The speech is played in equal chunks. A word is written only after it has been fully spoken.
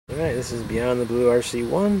Alright, this is Beyond the Blue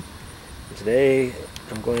RC1. Today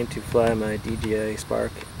I'm going to fly my DJI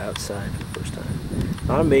Spark outside for the first time.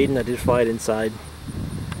 Not a maiden, I did fly it inside.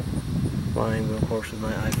 Flying, of course, with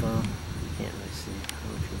my iPhone. Can't really see. I don't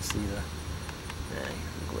know if you can see the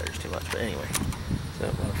glares too much, but anyway. So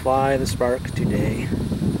I'm going to fly the Spark today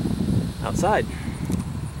outside.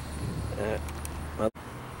 Well,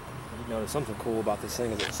 I did notice something cool about this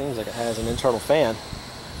thing is it seems like it has an internal fan.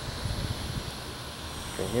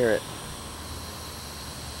 You can hear it.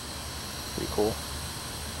 Pretty cool.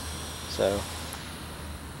 So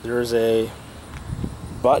there's a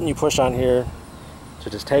button you push on here to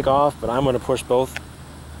just take off, but I'm going to push both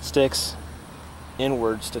sticks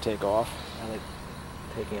inwards to take off. I like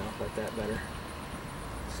taking off like that better.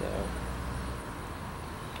 So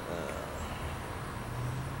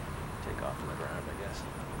take off from the ground, I guess.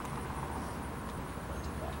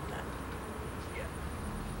 Yeah.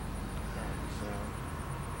 So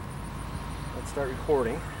let's start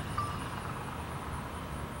recording.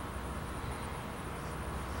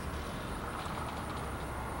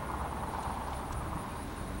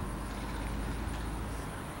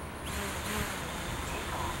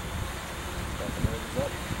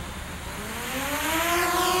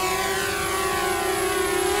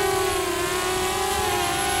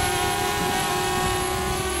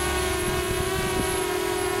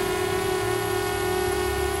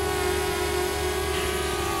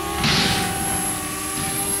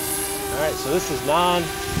 Alright, so this is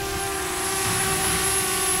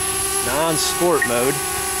non-sport mode.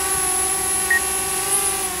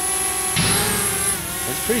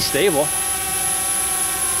 It's pretty stable.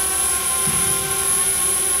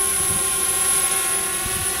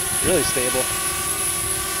 Really stable.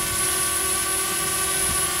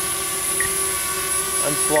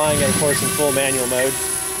 I'm flying, of course, in full manual mode,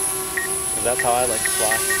 because that's how I like to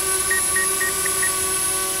fly.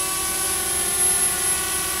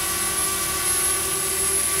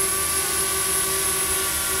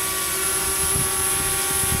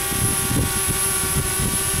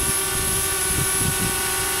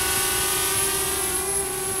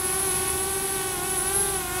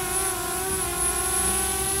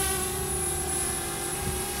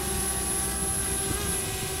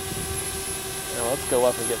 Now let's go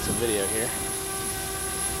up and get some video here.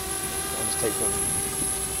 I'll just take some.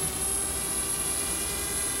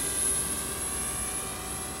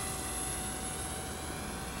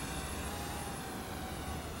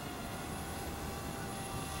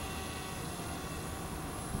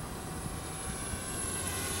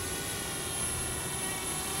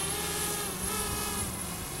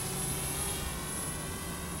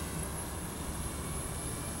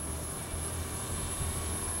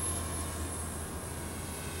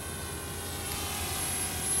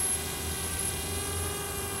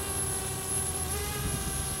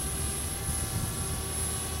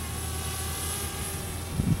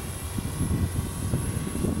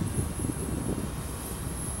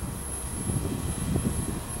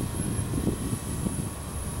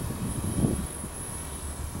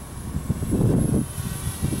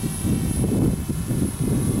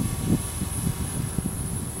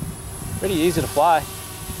 Pretty easy to fly.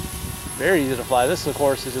 Very easy to fly. This, of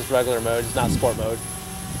course, is just regular mode. It's not sport mode.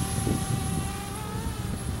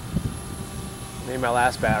 Maybe my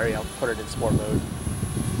last battery, I'll put it in sport mode.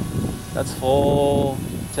 That's full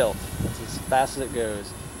tilt. That's as fast as it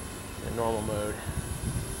goes in normal mode.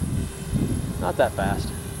 Not that fast,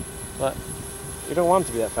 but you don't want it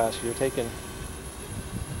to be that fast. You're taking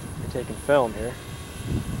film here.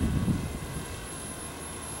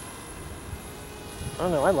 I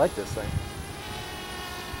don't know, I like this thing.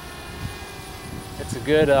 It's a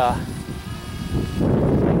good, I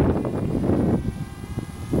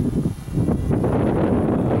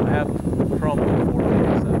have Chrome 4K,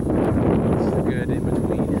 so this is a good in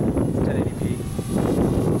between. It's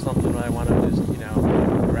 1080p. Something I want to just,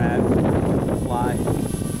 grab, fly,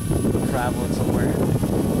 traveling somewhere,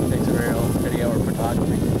 take some aerial video or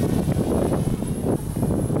photography.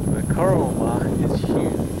 The Chrome is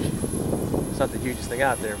huge. It's not the hugest thing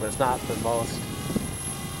out there, but it's not the most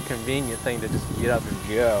convenient thing to just get up and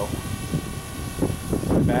go.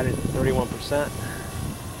 My battery's at 31%.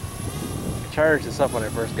 I charged this up when I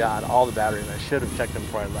first got all the batteries, and I should have checked them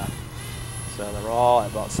before I left. So they were all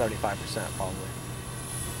at about 75% probably.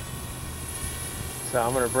 So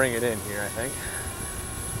I'm going to bring it in here, I think.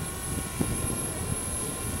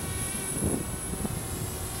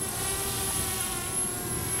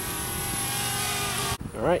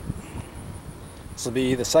 All right. This will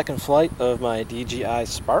be the second flight of my DJI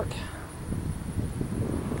Spark.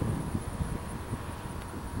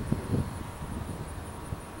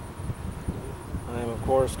 I am, of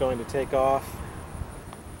course, just going to take off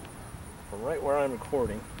from right where I'm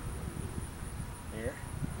recording. Here.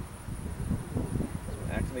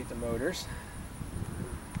 So activate the motors.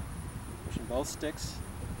 Pushing both sticks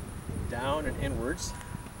down and inwards.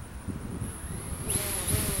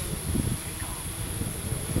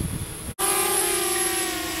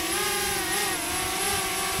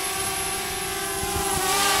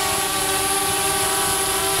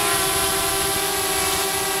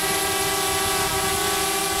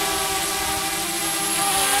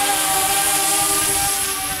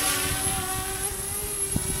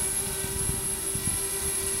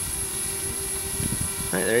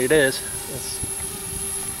 Alright, there it is.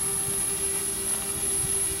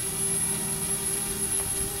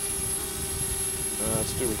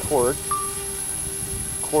 Let's do recording.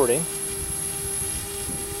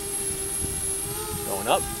 Going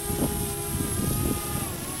up.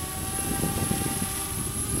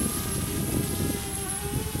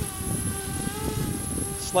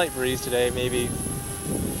 Slight breeze today, maybe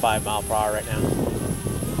 5 miles per hour right now.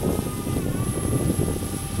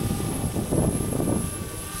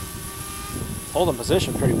 Holding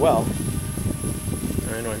position pretty well.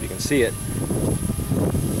 I don't know if you can see it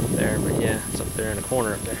there, but yeah, it's up there in the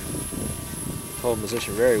corner up there. Holding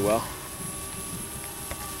position very well.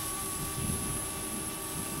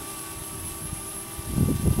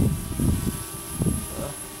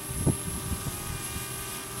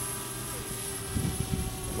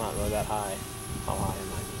 I'm not really that high. How high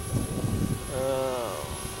am I? Oh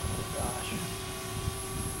gosh.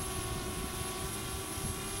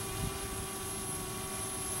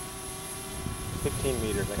 15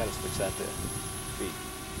 meters. I gotta switch that to feet.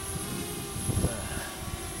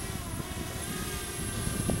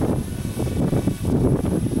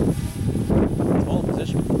 It's holding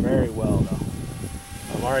position very well though.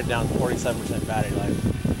 I'm already down 47% battery life.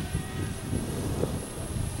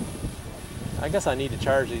 I guess I need to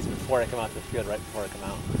charge these before I come out to the field, right before I come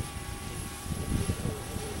out.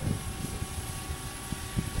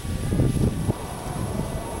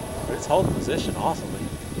 But it's holding position awesomely.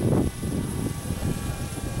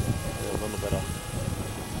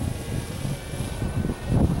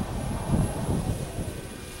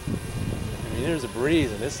 There's a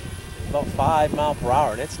breeze and it's about 5 miles per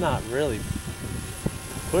hour and it's not really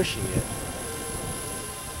pushing it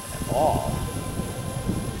at all.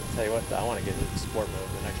 I'll tell you what, I want to get into sport mode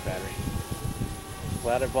with the next battery.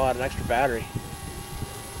 Glad I bought an extra battery.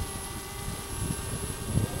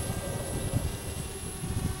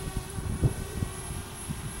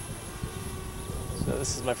 So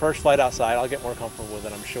this is my first flight outside. I'll get more comfortable with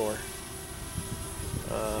it, I'm sure.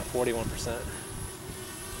 41%.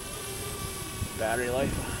 Battery life.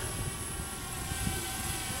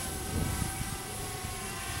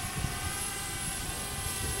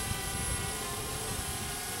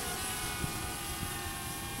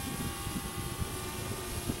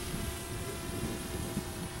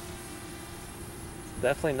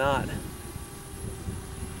 Definitely not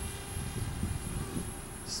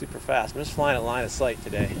super fast. I'm just flying at line of sight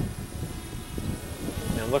today.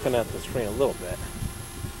 And I'm looking at the screen a little bit.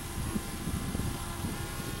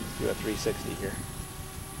 Do a 360 here.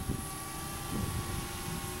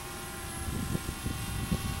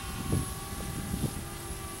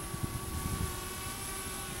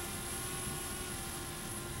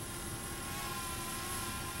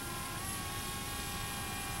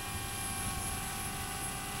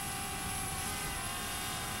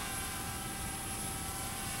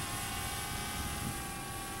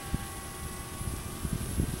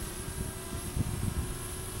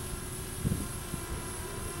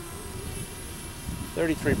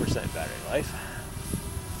 .33% battery life.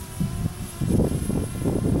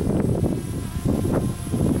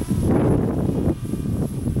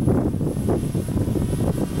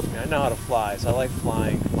 I know how to fly, so I like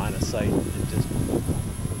flying line of sight and just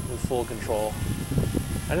with full control.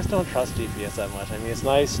 I just don't trust GPS that much. I mean, it's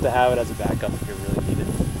nice to have it as a backup if you really need it,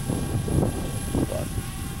 but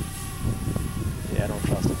yeah, I don't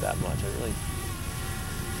trust it that much.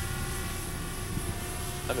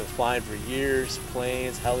 I've been flying for years,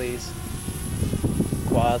 planes, helis,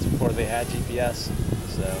 quads before they had GPS,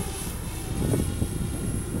 so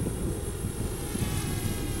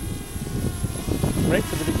great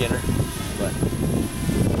for the beginner, but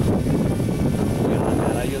you know,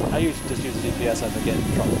 man, I used to just use GPS if I get in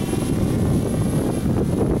trouble.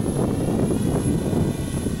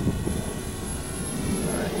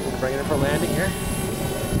 Alright, bring it in for landing here.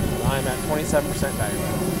 I'm at 27% battery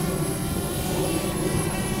life.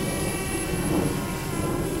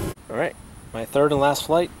 Alright, my third and last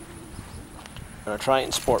flight. I'm going to try it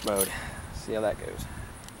in sport mode. See how that goes.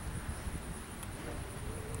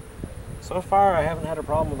 So far, I haven't had a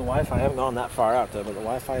problem with the Wi-Fi. I haven't gone that far out though, but the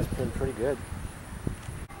Wi-Fi has been pretty good.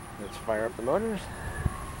 Let's fire up the motors.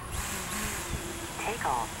 Take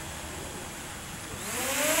off.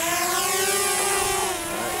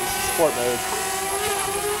 Alright, this is sport mode.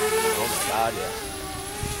 Oh my god, yes.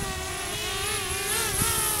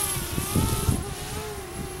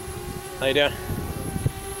 How you doing?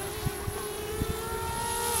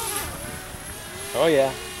 Oh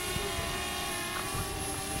yeah.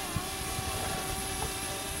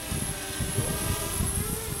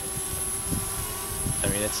 I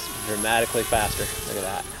mean, it's dramatically faster. Look at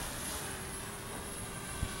that.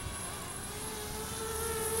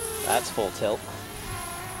 That's full tilt.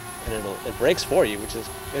 And it brakes for you, which is,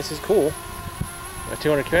 this is cool. My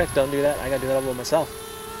 200 QX don't do that. I gotta do that all by myself.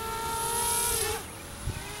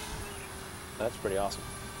 That's pretty awesome.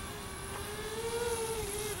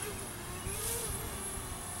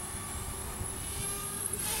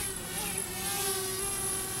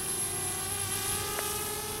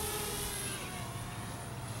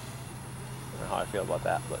 I don't know how I feel about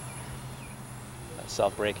that, but that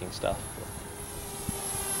self-braking stuff.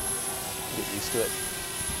 Get used to it.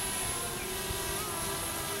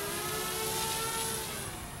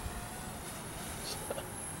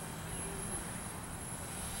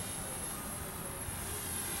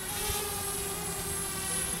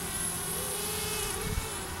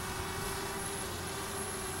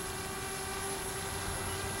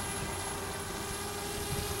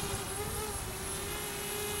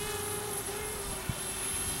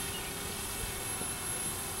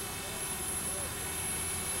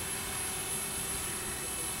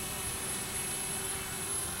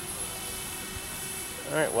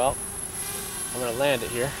 Alright, well, I'm going to land it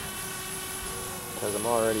here because I'm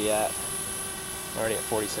already at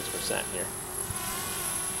 46% here.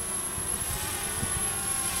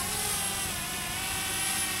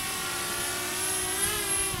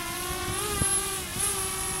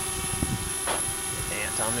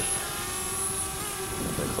 Ant on me.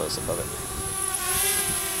 Get a close-up of it.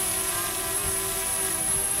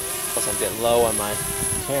 Plus I'm getting low on my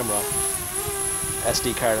camera.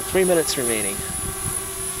 SD card, 3 minutes remaining.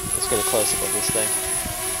 Let's get a close-up of this thing.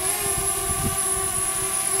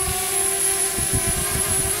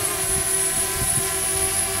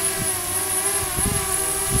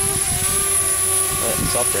 Alright, the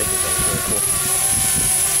self-braking thing is really cool.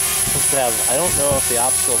 I don't know if the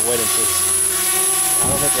optical avoidance is... I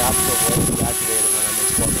don't think the optical avoidance is activated when I'm in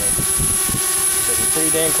sport mode. Because it's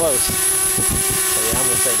pretty dang close. So yeah, I'm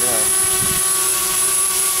going to say no.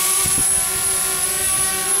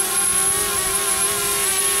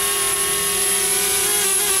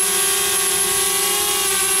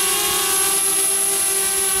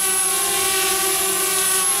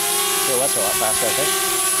 That's a lot faster, I think.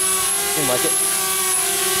 Seemed like it.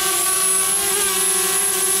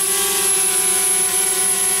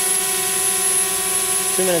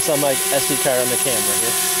 Two minutes on my SD card on the camera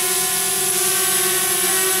here.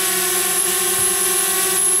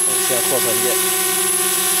 Let's see how close I can get.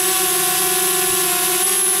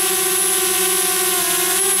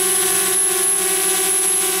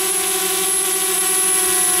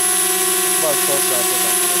 About as close as I think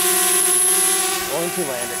I can get. Going to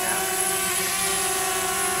land it now.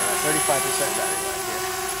 35% battery life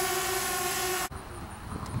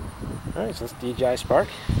here. Alright, so that's DJI Spark.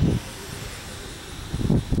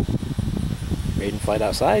 Maiden flight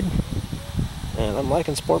outside. And I'm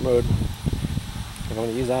liking sport mode. I'm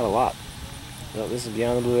going to use that a lot. Well, this is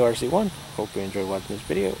Beyond the Blue RC1. Hope you enjoyed watching this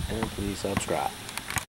video, and please subscribe.